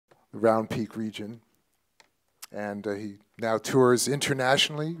the Round Peak region. And he now tours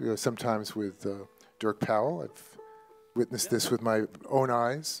internationally, sometimes with Dirk Powell. I've witnessed this with my own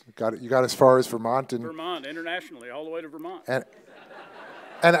eyes. You got as far as Vermont. And Vermont, internationally, all the way to Vermont.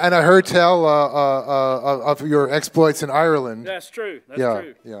 And I heard tell of your exploits in Ireland. That's true. That's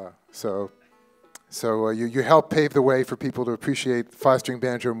true. Yeah. So you help pave the way for people to appreciate fostering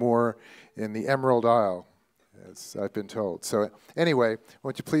banjo more in the Emerald Isle, as I've been told. So anyway,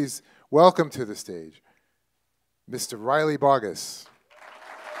 won't you please welcome to the stage Mr. Riley Baugus.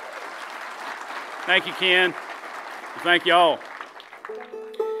 Thank you, Ken. Thank you all.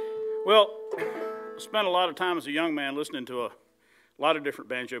 Well, I spent a lot of time as a young man listening to a lot of different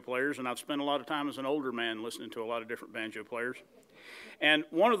banjo players, and I've spent a lot of time as an older man listening to a lot of different banjo players. And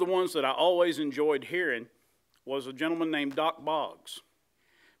one of the ones that I always enjoyed hearing was a gentleman named Doc Baugus.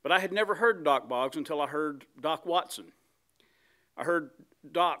 But I had never heard Doc Baugus until I heard Doc Watson. I heard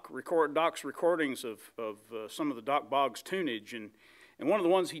Doc's recordings of some of the Doc Baugus tunage, and one of the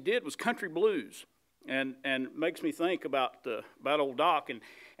ones he did was country blues, and makes me think about old Doc. And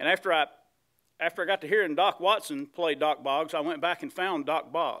after I got to hearing Doc Watson play Doc Baugus, I went back and found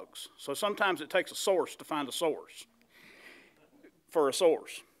Doc Baugus. So sometimes it takes a source to find a source for a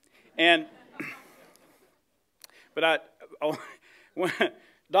source. But when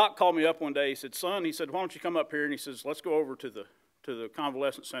Doc called me up one day, he said, "Son," he said, "why don't you come up here?" And he says, "Let's go over to the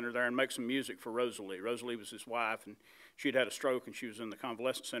convalescent center there and make some music for Rosalie." Rosalie was his wife, and she'd had a stroke, and she was in the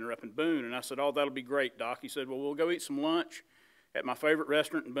convalescent center up in Boone. And I said, "Oh, that'll be great, Doc." He said, "Well, we'll go eat some lunch at my favorite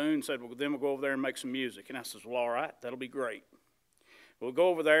restaurant in Boone." Said, "Well, then we'll go over there and make some music." And I said, "Well, all right, that'll be great." We'll go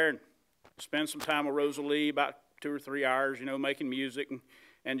over there and spend some time with Rosalie, about 2 or 3 hours, making music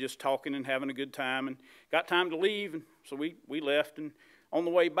and just talking and having a good time. And got time to leave, and so we left. And on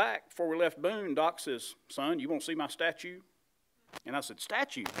the way back, before we left Boone, Doc says, "Son, you want to see my statue?" And I said,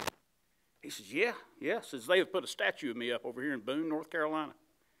 "Statue?" He says, "Yeah." Says, "They have put a statue of me up over here in Boone, North Carolina."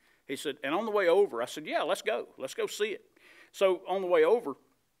 He said, "And on the way over," I said, "Yeah, let's go see it." So on the way over,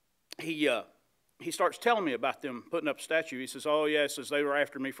 he starts telling me about them putting up a statue. He says, "Oh yeah," says, "they were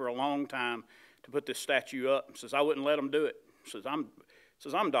after me for a long time to put this statue up." He says, "I wouldn't let them do it." He says, I'm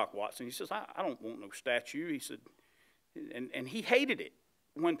Doc Watson." He says, I don't want no statue." He said, and he hated it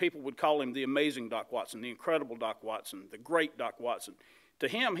when people would call him the amazing Doc Watson, the incredible Doc Watson, the great Doc Watson. To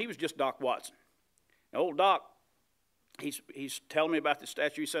him, he was just Doc Watson. Now, old Doc, he's telling me about the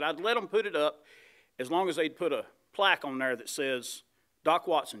statue. He said, "I'd let them put it up as long as they'd put a plaque on there that says, 'Doc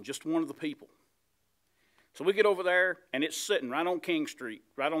Watson, just one of the people.'" So we get over there, and it's sitting right on King Street,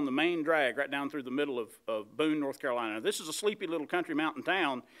 right on the main drag, right down through the middle of Boone, North Carolina. Now, this is a sleepy little country mountain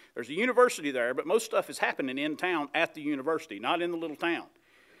town. There's a university there, but most stuff is happening in town at the university, not in the little town.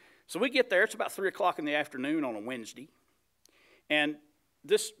 So we get there. It's about 3 o'clock in the afternoon on a Wednesday, and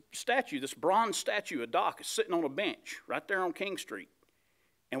this statue, this bronze statue of Doc, is sitting on a bench right there on King Street.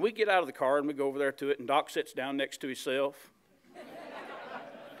 And we get out of the car, and we go over there to it, and Doc sits down next to himself.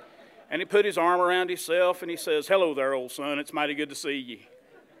 And he put his arm around himself, and he says, "Hello there, old son. It's mighty good to see you."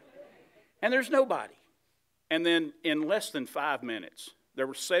 And there's nobody. And then in less than 5 minutes, there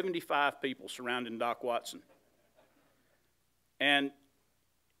were 75 people surrounding Doc Watson. And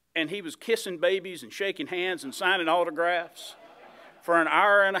he was kissing babies and shaking hands and signing autographs for an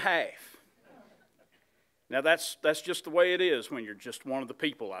hour and a half. Now, that's just the way it is when you're just one of the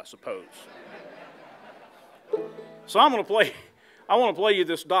people, I suppose. So I want to play you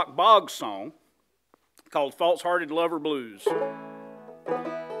this Doc Baugus song called "False-Hearted Lover Blues."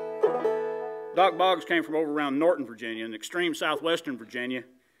 Doc Baugus came from over around Norton, Virginia, in extreme southwestern Virginia,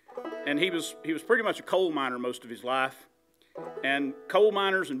 and he was pretty much a coal miner most of his life. And coal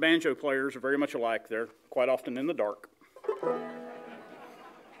miners and banjo players are very much alike. They're quite often in the dark.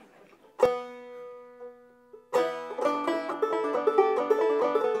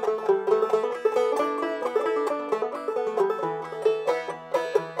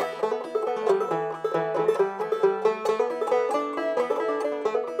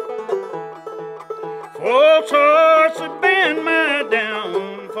 False hearts have been my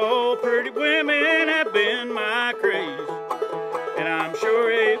downfall, pretty women have been my craze, and I'm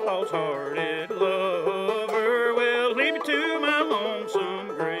sure a false-hearted lover will lead me to my lonesome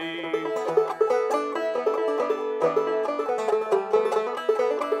grave.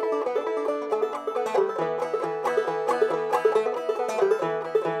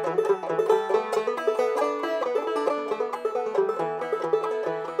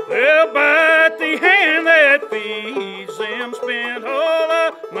 They'll bite the hand that feeds them, spend all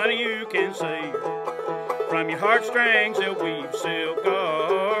the money you can save. From your heartstrings they'll weave silk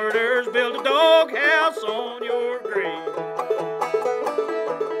garters, build a doghouse on your grave.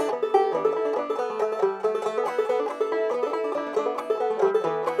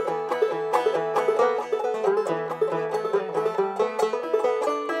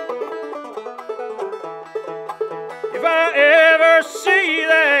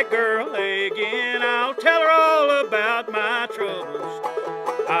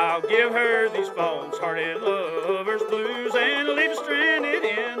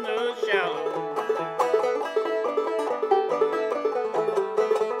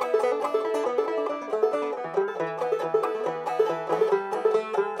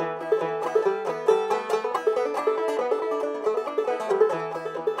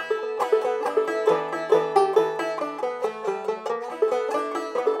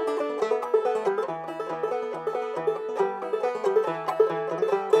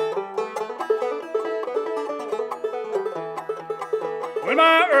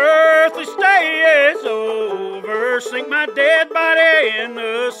 my earthly stay is over, sink my dead body in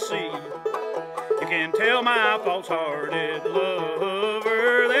the sea. You can tell my false-hearted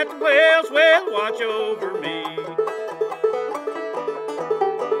lover that the whales will watch over me.